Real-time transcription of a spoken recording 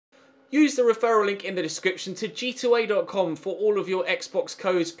Use the referral link in the description to g2a.com for all of your Xbox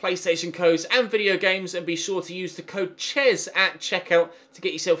codes, PlayStation codes and video games, and be sure to use the code CHES at checkout to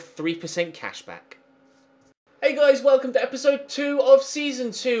get yourself 3% cashback. Hey guys, welcome to episode 2 of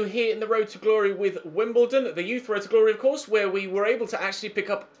season 2 here in the Road to Glory with Wimbledon, the Youth Road to Glory of course, where we were able to actually pick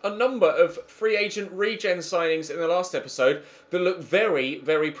up a number of free agent regen signings in the last episode that look very,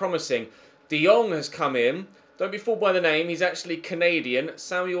 very promising. De Jong has come in. Don't be fooled by the name, he's actually Canadian.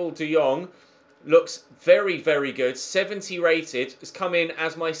 Samuel De Jong looks very, very good. 70 rated, has come in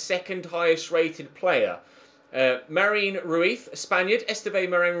as my second highest rated player. Marin Ruiz, a Spaniard,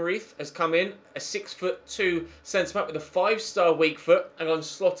 Marin Ruiz has come in, a 6'2" centre-back with a 5-star weak foot, and I'm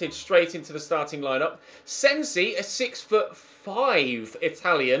slotted straight into the starting lineup. Sensi, a 6'5"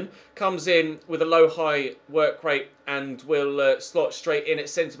 Italian, comes in with a low-high work rate and will slot straight in at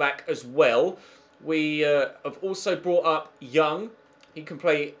centre-back as well. We have also brought up Young. He can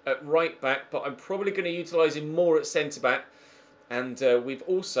play at right-back, but I'm probably going to utilise him more at centre-back. And we've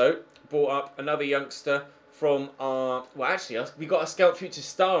also brought up another youngster from our... Well, actually, we got a Scout Future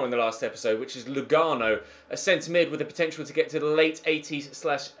Star in the last episode, which is Lugano, a centre-mid with the potential to get to the late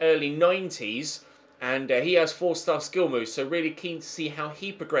 80s/early 90s. And he has 4-star skill moves, so really keen to see how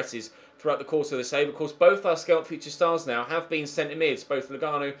he progresses throughout the course of the save. Of course, both our Scout Future Stars now have been centre-mids, both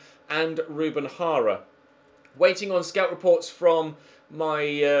Lugano and Ruben Hara. Waiting on scout reports from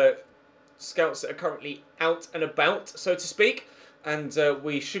my scouts that are currently out and about, so to speak. And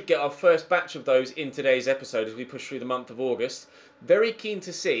we should get our first batch of those in today's episode as we push through the month of August. Very keen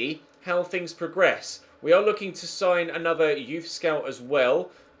to see how things progress. We are looking to sign another youth scout as well.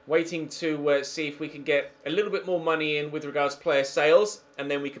 Waiting to see if we can get a little bit more money in with regards to player sales.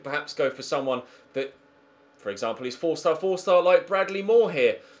 And then we could perhaps go for someone that, for example, is 4-star like Bradley Moore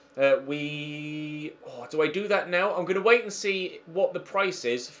here. Do I do that now? I'm going to wait and see what the price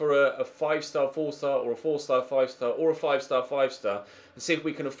is for a 5-star 4-star or a 4-star 5-star or a 5-star 5-star and see if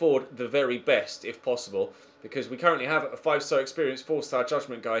we can afford the very best if possible, because we currently have a 5-star experienced 4-star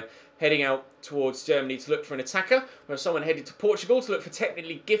judgment guy heading out towards Germany to look for an attacker. We have someone headed to Portugal to look for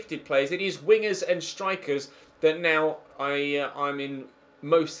technically gifted players. It is wingers and strikers that now I'm in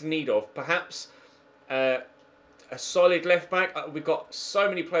most need of. Perhaps a solid left back. We've got so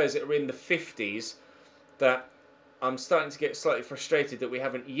many players that are in the 50s that I'm starting to get slightly frustrated that we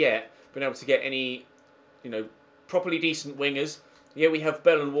haven't yet been able to get any, properly decent wingers. Yeah, we have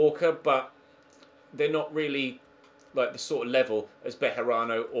Bell and Walker, but they're not really like the sort of level as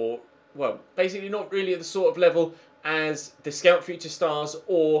Bejarano or, well, basically not really at the sort of level as the Scout Future Stars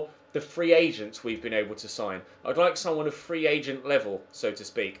or the free agents we've been able to sign. I'd like someone of free agent level, so to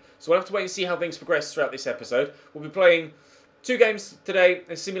speak. So we'll have to wait and see how things progress throughout this episode. We'll be playing 2 games today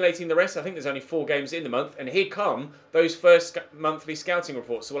and simulating the rest. I think there's only 4 games in the month. And here come those first monthly scouting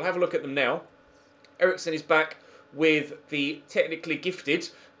reports. So we'll have a look at them now. Ericsson is back with the technically gifted.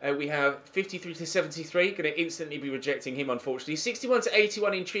 We have 53 to 73. Going to instantly be rejecting him, unfortunately. 61 to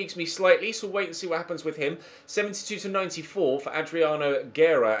 81 intrigues me slightly, so we'll wait and see what happens with him. 72 to 94 for Adriano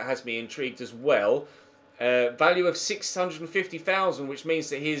Guerra has me intrigued as well. Value of 650,000, which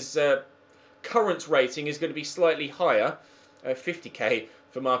means that his current rating is going to be slightly higher. 50k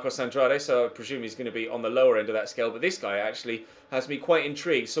for Marcos Andrade, so I presume he's going to be on the lower end of that scale. But this guy actually has me quite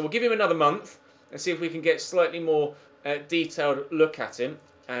intrigued. So we'll give him another month and see if we can get slightly more detailed look at him.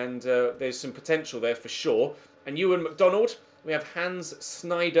 And there's some potential there for sure. And Ewan McDonald, we have Hans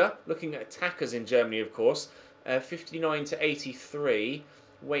Snyder, looking at attackers in Germany, of course. 59 to 83.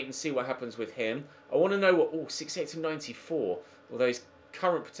 Wait and see what happens with him. I want to know what... Oh, 68 to 94. Although his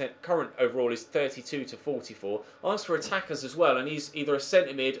current overall is 32 to 44. Asked for attackers as well, and he's either a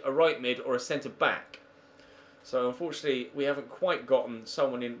centre mid, a right mid, or a centre back. So unfortunately, we haven't quite gotten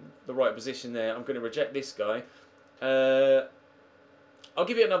someone in the right position there. I'm going to reject this guy. I'll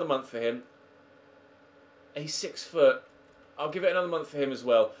give it another month for him. He's 6 foot. I'll give it another month for him as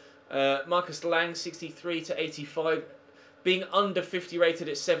well. Marcus Lang, 63 to 85. Being under 50 rated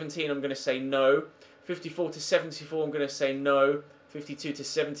at 17, I'm going to say no. 54 to 74, I'm going to say no. 52 to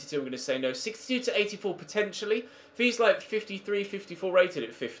 72, I'm going to say no. 62 to 84, potentially. If he's like 53, 54 rated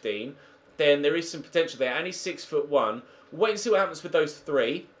at 15, then there is some potential there. And he's 6'1". We'll wait and see what happens with those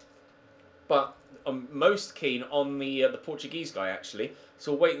 3. But I'm most keen on the Portuguese guy, actually.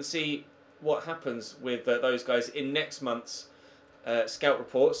 So we'll wait and see what happens with those guys in next month's scout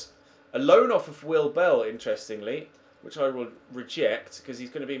reports. A loan off of Will Bell, interestingly, which I will reject because he's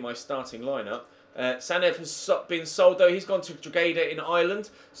going to be my starting lineup. Sanev has been sold, though. He's gone to Drogheda in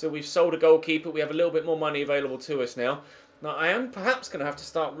Ireland. So we've sold a goalkeeper. We have a little bit more money available to us now. Now, I am perhaps going to have to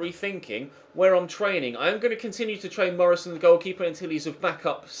start rethinking where I'm training. I am going to continue to train Morrison, the goalkeeper, until he's of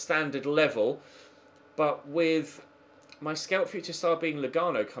backup standard level. But with my scout future star being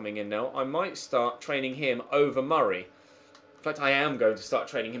Lugano coming in now, I might start training him over Murray. In fact, I am going to start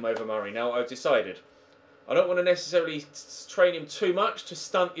training him over Murray now. I've decided. I don't want to necessarily train him too much to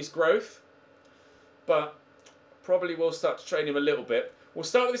stunt his growth, but probably will start to train him a little bit. We'll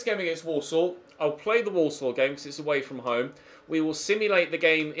start with this game against Walsall. I'll play the Walsall game because it's away from home. We will simulate the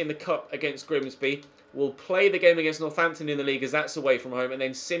game in the Cup against Grimsby. We'll play the game against Northampton in the league as that's away from home, and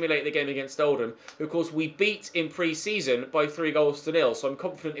then simulate the game against Oldham, who of course we beat in pre-season by 3-0. So I'm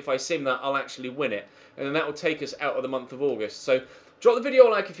confident if I sim that, I'll actually win it. And then that will take us out of the month of August. So drop the video a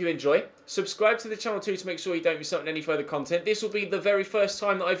like if you enjoy. Subscribe to the channel too to make sure you don't miss out on any further content. This will be the very first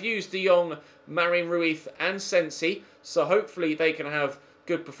time that I've used De Jong, Marin Ruiz and Sensi. So hopefully they can have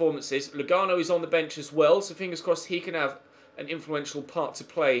good performances. Lugano is on the bench as well. So fingers crossed he can have an influential part to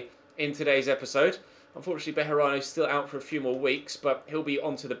play in today's episode. Unfortunately, Bejarano's still out for a few more weeks, but he'll be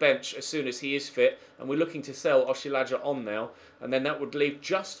onto the bench as soon as he is fit. And we're looking to sell Oshilaja on now. And then that would leave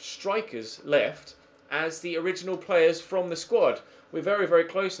just strikers left as the original players from the squad. We're very, very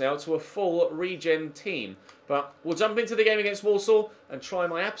close now to a full regen team. But we'll jump into the game against Walsall and try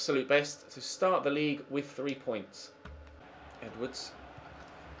my absolute best to start the league with 3 points. Edwards.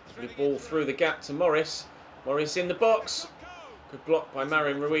 Lovely ball through the gap to Morris. Morris in the box. Good block by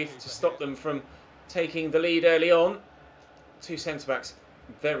Marin Ruiz to stop them from taking the lead early on. Two centre-backs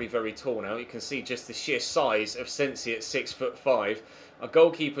very, very tall now. You can see just the sheer size of Sensi at 6'5". Our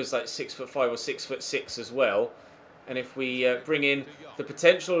goalkeeper's like 6'5" or 6'6" as well. And if we bring in the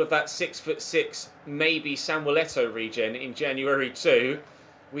potential of that 6'6", maybe Samuel Eto'o regen in January too,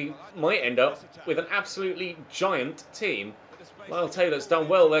 we might end up with an absolutely giant team. Lyle Taylor's done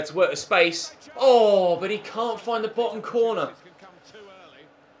well there to work the space. Oh, but he can't find the bottom corner.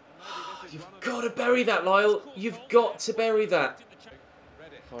 You've got to bury that, Lyle. You've got to bury that.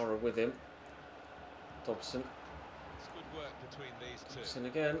 Hara with him. Dobson. Dobson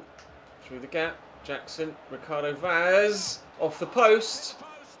again. Through the gap. Jackson. Ricardo Vaz. Off the post.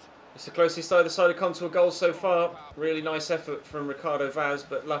 It's the closest either side have come to a goal so far. Really nice effort from Ricardo Vaz,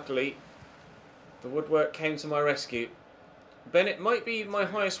 but luckily the woodwork came to my rescue. Bennett might be my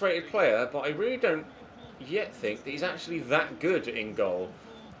highest rated player, but I really don't yet think that he's actually that good in goal.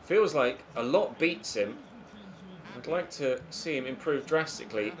 Feels like a lot beats him. I'd like to see him improve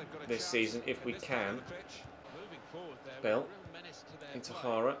drastically this season if we can. Bell into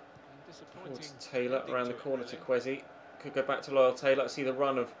Hara. Forward to Taylor, around the corner to Kwesi. Could go back to Lyle Taylor. I see the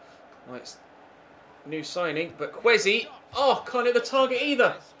run of new signing, but Kwesi, oh, can't hit the target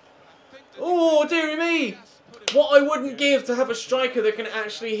either. Oh, dearie me. What I wouldn't give to have a striker that can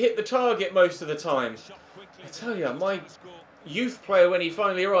actually hit the target most of the time. I tell you, my youth player, when he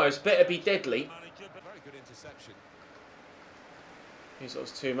finally arrives, better be deadly. Here's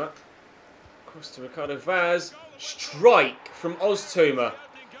Oztuma. Across to Ricardo Vaz. Strike from Oztuma.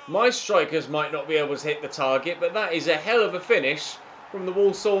 My strikers might not be able to hit the target, but that is a hell of a finish from the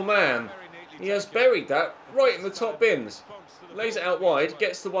Walsall man. He has buried that right in the top bins. Lays it out wide,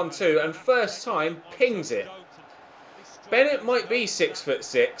 gets the 1-2, and first time pings it. Bennett might be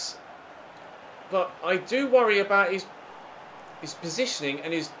 6'6", but I do worry about his positioning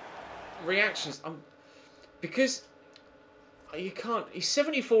and his reactions. Because you can't. He's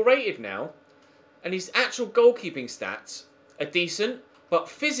 74 rated now, and his actual goalkeeping stats are decent, but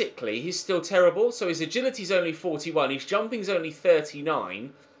physically he's still terrible. So his agility's only 41, his jumping's only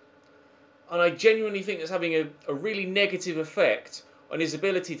 39, and I genuinely think that's having a really negative effect on his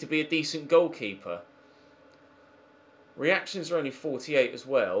ability to be a decent goalkeeper. Reactions are only 48 as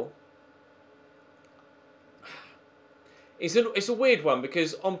well. It's a weird one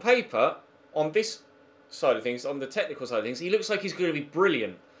because on paper, on this side of things, on the technical side of things, he looks like he's going to be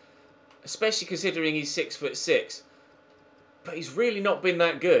brilliant. Especially considering he's 6'6". But he's really not been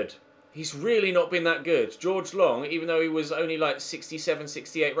that good. He's really not been that good. George Long, even though he was only like 67,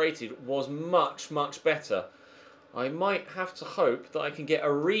 68 rated, was much, much better. I might have to hope that I can get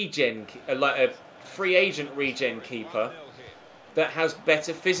a regen, like a free agent regen keeper that has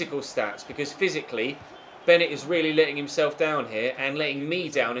better physical stats, because physically Bennett is really letting himself down here and letting me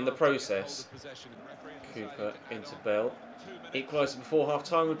down in the process. Cooper into Bell. Equaliser before half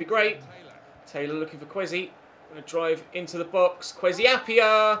time would be great. Taylor looking for Kwesi. Going to drive into the box. Kwesi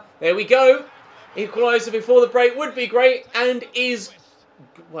Appiah. There we go. Equaliser before the break would be great, and is,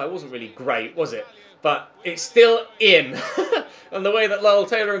 well, it wasn't really great, was it? But it's still in. And the way that Lyle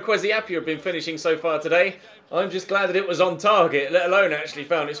Taylor and Kwesi Appiah have been finishing so far today, I'm just glad that it was on target, let alone actually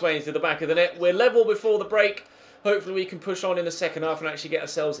found its way into the back of the net. We're level before the break. hopefully we can push on in the second half and actually get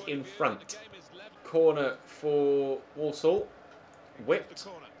ourselves in front. Corner for Walsall. Whipped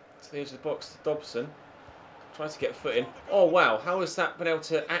to the edge of the box to Dobson. Tries to get a foot in. Oh wow, how has that been able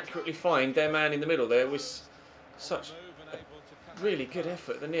to accurately find their man in the middle there? It was such a really good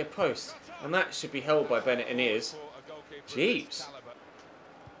effort at the near post. And that should be held by Bennett and Ears. Jeeps.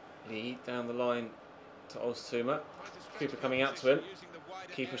 Lee down the line to Oztuma. Cooper coming out to him.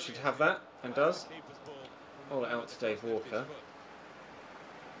 Keeper should have that, and does. Roll it out to Dave Walker.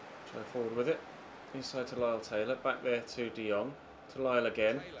 Try forward with it. Inside to Lyle Taylor. Back there to De Jong. To Lyle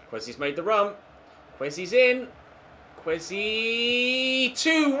again. Quezzy's made the run. Quezzy's in. Quezzy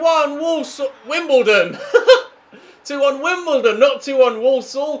 2-1 Walsall. Wimbledon. 2-1 Wimbledon, not 2-1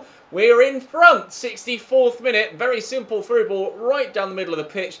 Walsall. We're in front. 64th minute. Very simple through ball right down the middle of the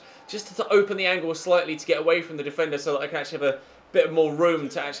pitch. Just to open the angle slightly to get away from the defender so that I can actually have a bit more room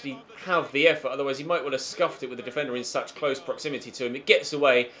to actually have the effort. Otherwise, he might well have scuffed it with the defender in such close proximity to him. It gets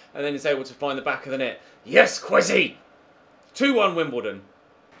away and then is able to find the back of the net. Yes, Quezzy! 2-1 Wimbledon.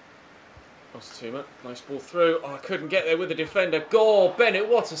 Oztuma, nice ball through. Oh, I couldn't get there with the defender. Gore, Bennett,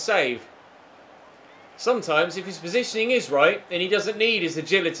 what a save. Sometimes, if his positioning is right, and he doesn't need his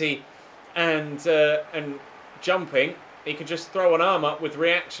agility and jumping, he can just throw an arm up with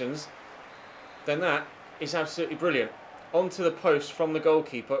reactions, then that is absolutely brilliant. Onto the post from the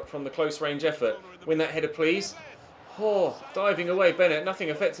goalkeeper, from the close range effort. Win that header, please. Oh, diving away, Bennett. Nothing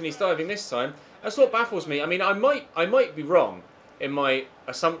affecting his diving this time. That's what baffles me. I mean, I might be wrong in my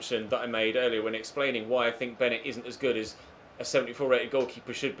assumption that I made earlier when explaining why I think Bennett isn't as good as a 74 rated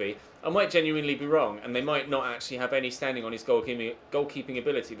goalkeeper should be. I might genuinely be wrong, and they might not actually have any standing on his goalkeeping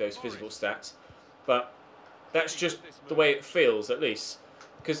ability, those physical stats. But that's just the way it feels, at least.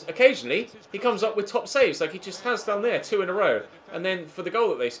 Because occasionally, he comes up with top saves, like he just has done there, 2 in a row. And then for the goal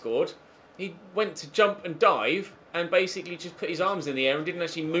that they scored, he went to jump and dive, and basically just put his arms in the air and didn't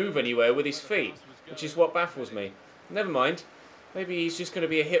actually move anywhere with his feet, which is what baffles me. Never mind. Maybe he's just going to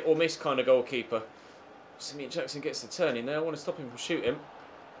be a hit or miss kind of goalkeeper. Simeon Jackson gets the turn in there. I want to stop him from shooting.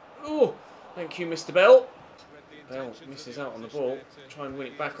 Oh, thank you, Mr. Bell. Bell misses out on the ball. Try and win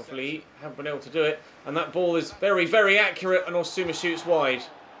it back off Lee. Haven't been able to do it. And that ball is very, very accurate, and Oztuma shoots wide.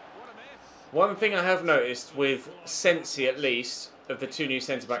 One thing I have noticed with Sensi, at least, of the 2 new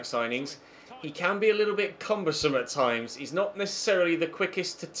centre-back signings, he can be a little bit cumbersome at times. He's not necessarily the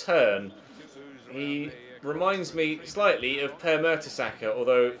quickest to turn. He reminds me slightly of Per Mertesacker,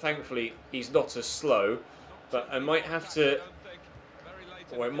 although thankfully he's not as slow. But I might have to,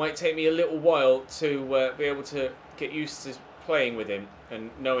 or it might take me a little while to be able to get used to playing with him and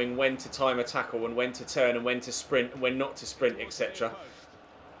knowing when to time a tackle and when to turn and when to sprint and when not to sprint, etc.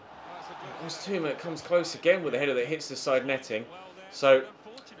 Oztuma comes close again with a header that hits the side netting. So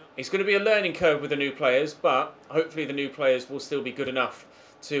it's going to be a learning curve with the new players, but hopefully the new players will still be good enough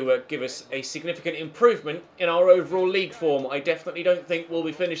to give us a significant improvement in our overall league form. I definitely don't think we'll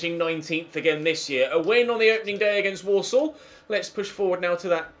be finishing 19th again this year. A win on the opening day against Walsall. Let's push forward now to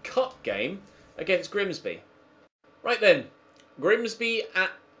that cup game against Grimsby. Right then, Grimsby at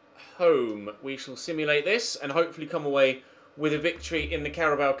home. We shall simulate this and hopefully come away with a victory in the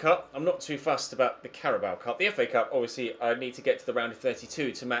Carabao Cup. I'm not too fussed about the Carabao Cup. The FA Cup, obviously, I need to get to the round of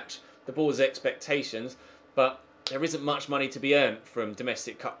 32 to match the board's expectations, but there isn't much money to be earned from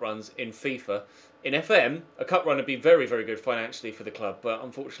domestic cup runs in FIFA. In FM, a cup run would be very, very good financially for the club, but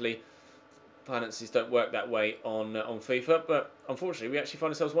unfortunately, finances don't work that way on FIFA. But unfortunately, we actually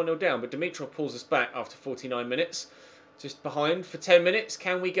find ourselves 1-0 down, but Dimitrov pulls us back after 49 minutes. Just behind for 10 minutes.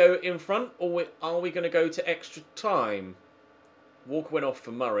 Can we go in front, or are we going to go to extra time? Walker went off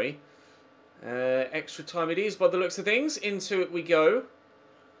for Murray. Extra time it is by the looks of things. Into it we go.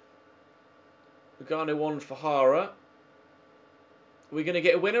 Lugano on for Hara. Are we going to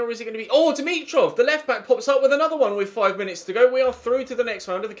get a winner, or is it going to be... Oh, Dimitrov! The left-back pops up with another one with 5 minutes to go. We are through to the next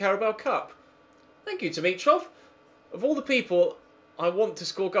round of the Carabao Cup. Thank you, Dimitrov. Of all the people I want to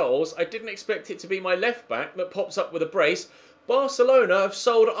score goals, I didn't expect it to be my left-back that pops up with a brace. Barcelona have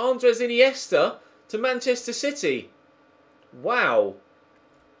sold Andres Iniesta to Manchester City. Wow.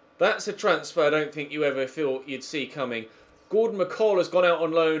 That's a transfer I don't think you ever thought you'd see coming. Gordon McCall has gone out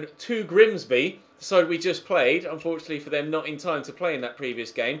on loan to Grimsby, the side we just played. Unfortunately for them, not in time to play in that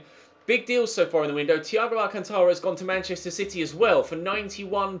previous game. Big deals so far in the window. Thiago Alcantara has gone to Manchester City as well for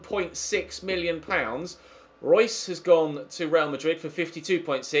 £91.6 million. Royce has gone to Real Madrid for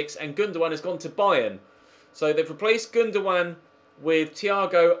 52.6, and Gundogan has gone to Bayern. So they've replaced Gundogan with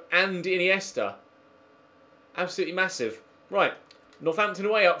Thiago and Iniesta. Absolutely massive. Right, Northampton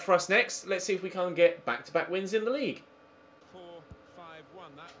away up for us next. Let's see if we can't get back-to-back wins in the league. 4-5-1.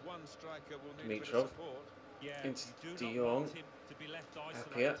 That one striker will need Dimitrov. Into De Jong.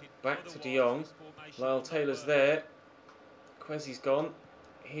 Appiah. Back to De Jong. Lyle Taylor's there. Quezzy's gone.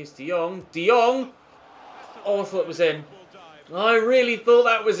 Here's De Jong. De Jong! Oh, I thought it was in. I really thought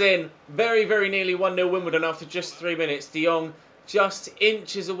that was in. Very, very nearly 1-0 Wimbledon after just 3 minutes. De Jong just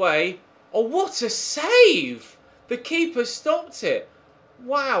inches away. Oh, what a save! The keeper stopped it.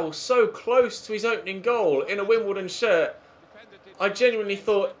 Wow, so close to his opening goal in a Wimbledon shirt. I genuinely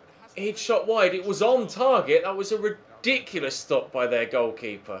thought he'd shot wide. It was on target. That was a ridiculous stop by their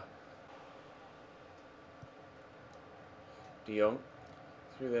goalkeeper. De Jong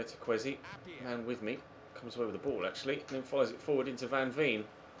through there to Quezzy. Man with me. Comes away with the ball actually. And then follows it forward into Van Veen.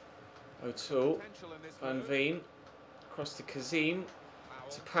 O'Toole. Van Veen. Across to Kazim.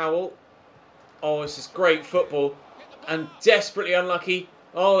 To Powell. Oh, this is great football. And desperately unlucky.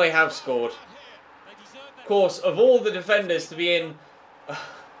 Oh, they have scored. Of course, of all the defenders to be in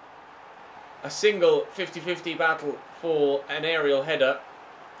a single 50-50 battle for an aerial header,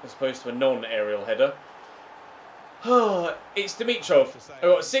 as opposed to a non-aerial header, it's Dimitrov. I've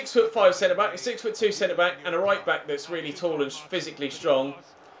got a 6'5" centre-back, a 6'2" centre-back, and a right-back that's really tall and physically strong.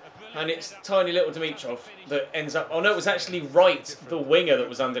 And it's tiny little Dimitrov that ends up... Oh no, it was actually Wright, the winger, that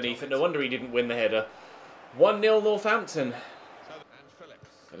was underneath it. No wonder he didn't win the header. 1-0 Northampton.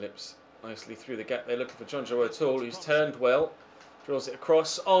 Phillips nicely through the gap there, looking for John Joe O'Toole, who's turned well. Draws it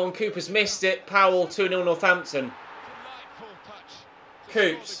across. Oh, and Cooper's missed it. Powell, 2-0 Northampton.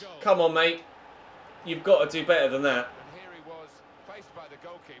 Coops, come on, mate. You've got to do better than that.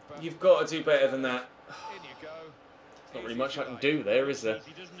 You've got to do better than that. There's not really much I can do there, is there?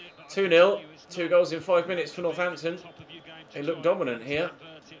 2-0. 2 goals in 5 minutes for Northampton. They look dominant here.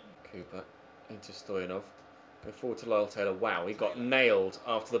 Cooper into Stoyanov. Go forward to Lyle Taylor. Wow, he got nailed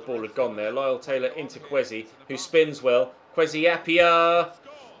after the ball had gone there. Lyle Taylor into Quezzy, who spins well. Quezzy Appiah.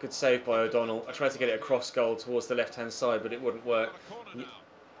 Good save by O'Donnell. I tried to get it across goal towards the left-hand side, but it wouldn't work.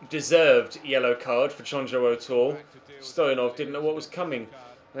 Deserved yellow card for Jonjo O'Toole. Stoyanov didn't know what was coming.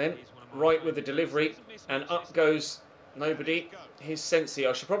 Then, right with the delivery, and up goes nobody. Here's Sensi.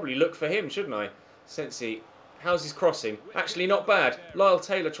 I should probably look for him, shouldn't I? Sensi. How's his crossing? Actually, not bad. Lyle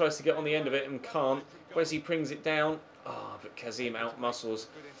Taylor tries to get on the end of it and can't. Quezzy brings it down. Ah, but Kazim out-muscles.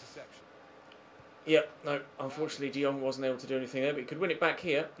 Yep, no, unfortunately De Jong wasn't able to do anything there, but he could win it back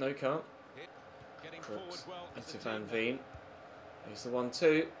here. No, he can't. Crooks into Van Veen. Here's the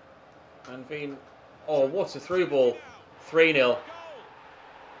 1-2. Van Veen. Oh, what a through ball. 3-0.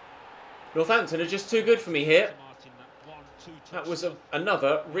 Northampton are just too good for me here. That was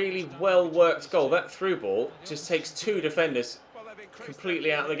another really well-worked goal. That through ball just takes 2 defenders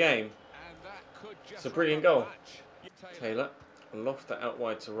completely out of the game. It's a brilliant goal. Taylor loft that out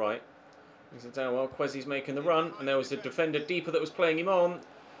wide to right. Brings it down well. Quezzy's making the run, and there was a defender deeper that was playing him on.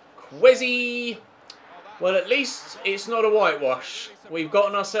 Quezzy! Well, at least it's not a whitewash. We've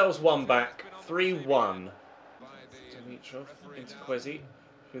gotten ourselves one back. 3-1. Dimitrov into Quezzy.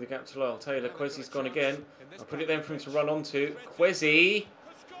 Through the gap to Lyle Taylor. Quezzy's gone again. I'll put it there for him to run onto. Quezzy!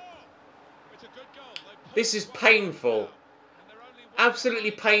 This is painful.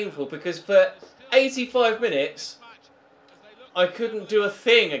 Absolutely painful, because for 85 minutes... I couldn't do a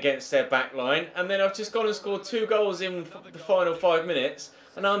thing against their back line, and then I've just gone and scored 2 goals in the final 5 minutes,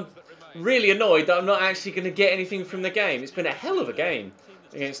 and I'm really annoyed that I'm not actually going to get anything from the game. It's been a hell of a game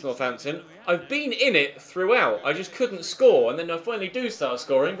against Northampton. I've been in it throughout. I just couldn't score, and then I finally do start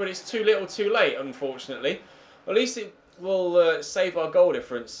scoring, but it's too little too late, unfortunately. At least it will save our goal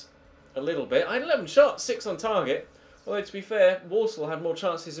difference a little bit. I had 11 shots, 6 on target. Although, to be fair, Walsall had more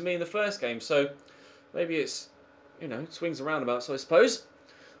chances than me in the first game, so maybe it's... you know, swings and roundabouts, I suppose.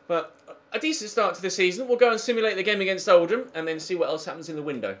 But a decent start to the season. We'll go and simulate the game against Oldham and then see what else happens in the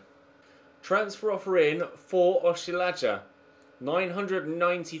window. Transfer offer in for Oshilaja.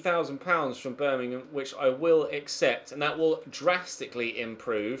 £990,000 from Birmingham, which I will accept. And that will drastically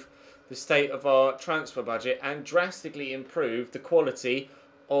improve the state of our transfer budget and drastically improve the quality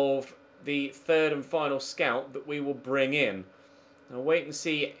of the third and final scout that we will bring in. I'll wait and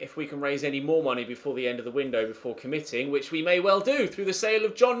see if we can raise any more money before the end of the window before committing, which we may well do through the sale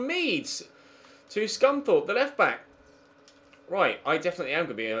of John Meads to Scunthorpe, the left back. Right, I definitely am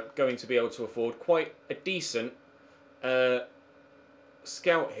going to be able to afford quite a decent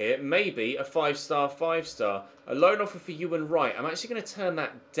scout here. Maybe a 5-star, 5-star. A loan offer for Ewan Wright. I'm actually going to turn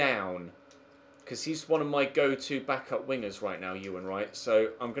that down because he's one of my go-to backup wingers right now, Ewan Wright. So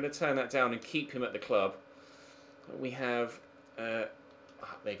I'm going to turn that down and keep him at the club. We have... there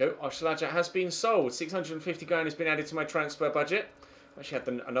you go. Oshilaja has been sold. 650 grand has been added to my transfer budget. Actually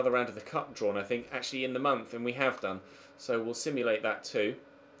had another round of the cup drawn, I think, actually in the month, and we have done. So we'll simulate that too.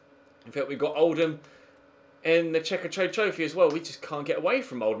 In fact, we've got Oldham in the Checkatrade Trophy as well. We just can't get away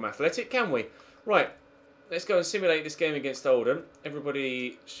from Oldham Athletic, can we? Right, let's go and simulate this game against Oldham.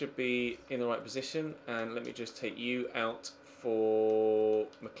 Everybody should be in the right position. And let me just take you out for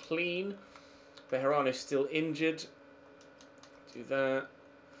McLean. Bejarano's still injured. Do that.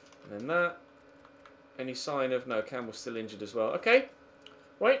 And then that. Any sign of... No, Campbell's still injured as well. Okay.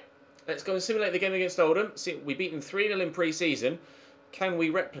 Right. Let's go and simulate the game against Oldham. See, we beat them 3-0 in pre-season. Can we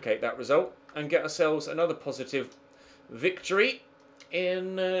replicate that result and get ourselves another positive victory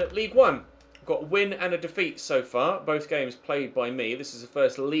in League One? We've got a win and a defeat so far. Both games played by me. This is the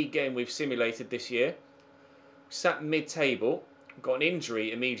first league game we've simulated this year. Sat mid-table. Got an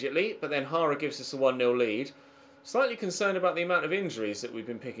injury immediately, but then Hara gives us a 1-0 lead. Slightly concerned about the amount of injuries that we've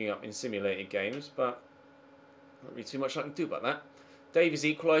been picking up in simulated games, but not really too much I can do about that. Davies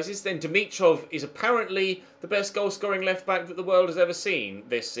equalises. Then Dimitrov is apparently the best goal-scoring left-back that the world has ever seen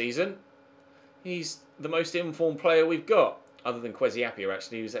this season. He's the most informed player we've got, other than Kwesi Appiah,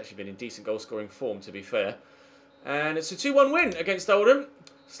 actually, who's actually been in decent goal-scoring form, to be fair. And it's a 2-1 win against Oldham.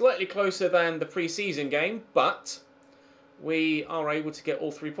 Slightly closer than the pre-season game, but we are able to get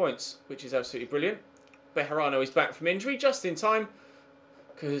all 3 points, which is absolutely brilliant. Bejarano is back from injury just in time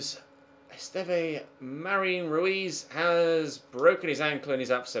because Esteve Marin Ruiz has broken his ankle and is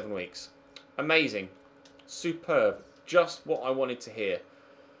out for 7 weeks. Amazing. Superb. Just what I wanted to hear.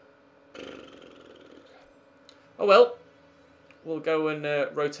 Oh well. We'll go and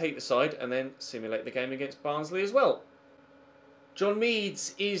rotate the side and then simulate the game against Barnsley as well. John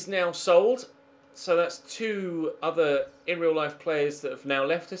Meads is now sold. So that's 2 other in real life players that have now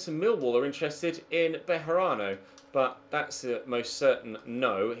left us, and Millwall are interested in Bejarano. But that's the most certain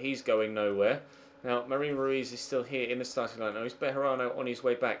no. He's going nowhere. Now, Marin Ruiz is still here in the starting line. Now, is Bejarano on his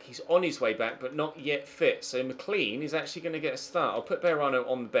way back? He's on his way back, but not yet fit. So McLean is actually going to get a start. I'll put Bejarano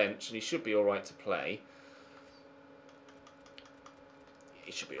on the bench, and he should be all right to play.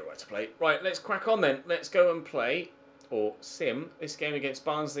 He should be all right to play. Right, let's crack on then. Let's go and play, or sim, this game against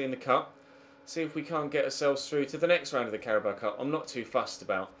Barnsley in the Cup. See if we can't get ourselves through to the next round of the Carabao Cup. I'm not too fussed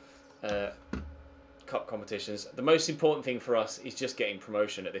about cup competitions. The most important thing for us is just getting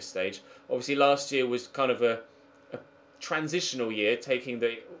promotion at this stage. Obviously, last year was kind of a transitional year,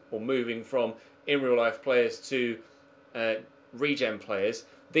 moving from in real life players to regen players.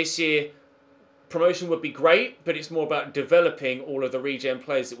 This year, promotion would be great, but it's more about developing all of the regen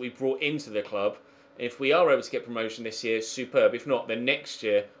players that we brought into the club. And if we are able to get promotion this year, superb. If not, then next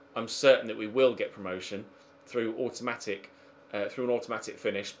year, I'm certain that we will get promotion through an automatic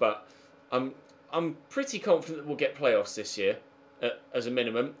finish. But I'm pretty confident that we'll get playoffs this year as a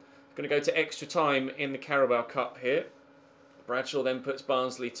minimum. Going to go to extra time in the Carabao Cup here. Bradshaw then puts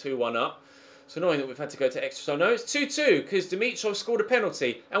Barnsley 2-1 up. It's annoying that we've had to go to extra time. No, it's 2-2 because Dimitrov scored a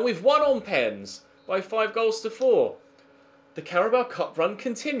penalty. And we've won on pens by 5-4. The Carabao Cup run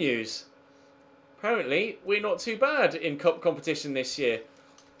continues. Apparently, we're not too bad in cup competition this year.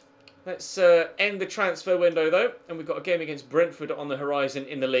 Let's end the transfer window, though. And we've got a game against Brentford on the horizon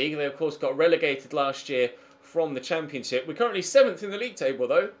in the league. They, of course, got relegated last year from the Championship. We're currently 7th in the league table,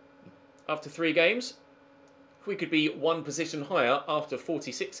 though, after 3 games. If we could be 1 position higher after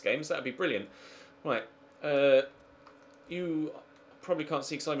 46 games, that would be brilliant. Right. You probably can't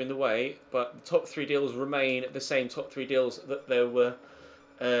see because I'm in the way, but the top 3 deals remain the same top 3 deals that there were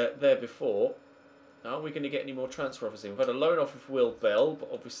there before. Are we going to get any more transfer offers in? We've had a loan offer for Will Bell, but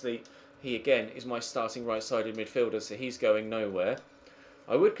obviously he again is my starting right-sided midfielder, so he's going nowhere.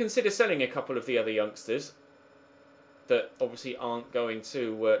 I would consider selling a couple of the other youngsters that obviously aren't going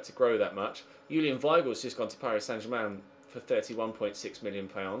to grow that much. Julian Weigel's just gone to Paris Saint-Germain for £31.6 million.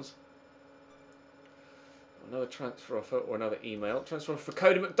 Another transfer offer or another email. Transfer offer for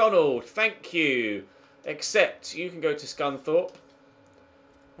Cody McDonald. Thank you. Except you can go to Scunthorpe.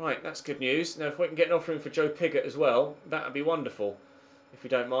 Right, that's good news. Now, if we can get an offer in for Joe Pigott as well, that would be wonderful. If you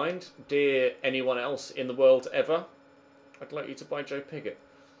don't mind, dear anyone else in the world ever, I'd like you to buy Joe Pigott.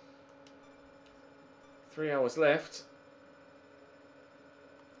 3 hours left.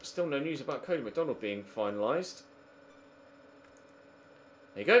 Still no news about Cody McDonald being finalised.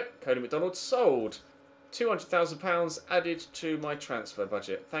 There you go. Cody McDonald sold. £200,000 added to my transfer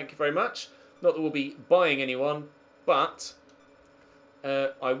budget. Thank you very much. Not that we'll be buying anyone, but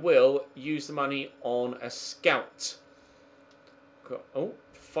I will use the money on a scout. Got,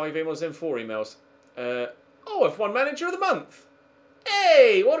 5 emails and 4 emails. I've won Manager of the Month.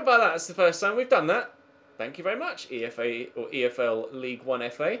 Hey, what about that? That's the first time we've done that. Thank you very much, EFA or EFL League 1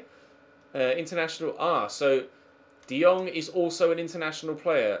 FA. International. So De Jong is also an international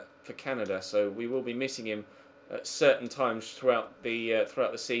player for Canada, so we will be missing him at certain times throughout the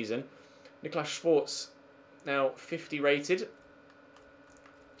season. Niklas Schwartz now 50 rated.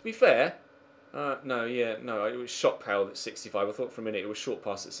 To be fair, no, it was Shot Power that's 65. I thought for a minute it was Short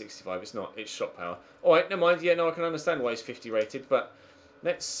Pass at 65. It's not, it's Shot Power. Alright, never mind. Yeah, no, I can understand why he's 50 rated, but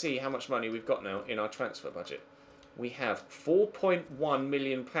let's see how much money we've got now in our transfer budget. We have £4.1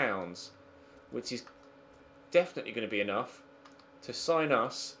 million, which is definitely going to be enough to sign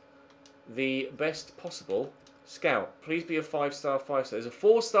us the best possible scout. Please be a 5-star, 5-star. There's a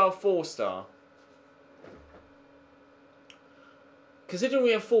 4-star, 4-star. Considering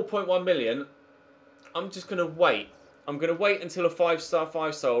we have 4.1 million, I'm just going to wait. I'm going to wait until a 5-star,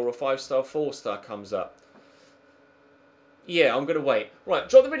 5-star or a 5-star, 4-star comes up. Yeah, I'm going to wait. Right,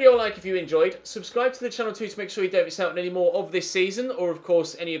 drop the video a like if you enjoyed. Subscribe to the channel too to make sure you don't miss out on any more of this season, or of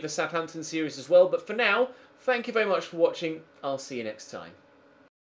course any of the Southampton series as well. But for now, thank you very much for watching. I'll see you next time.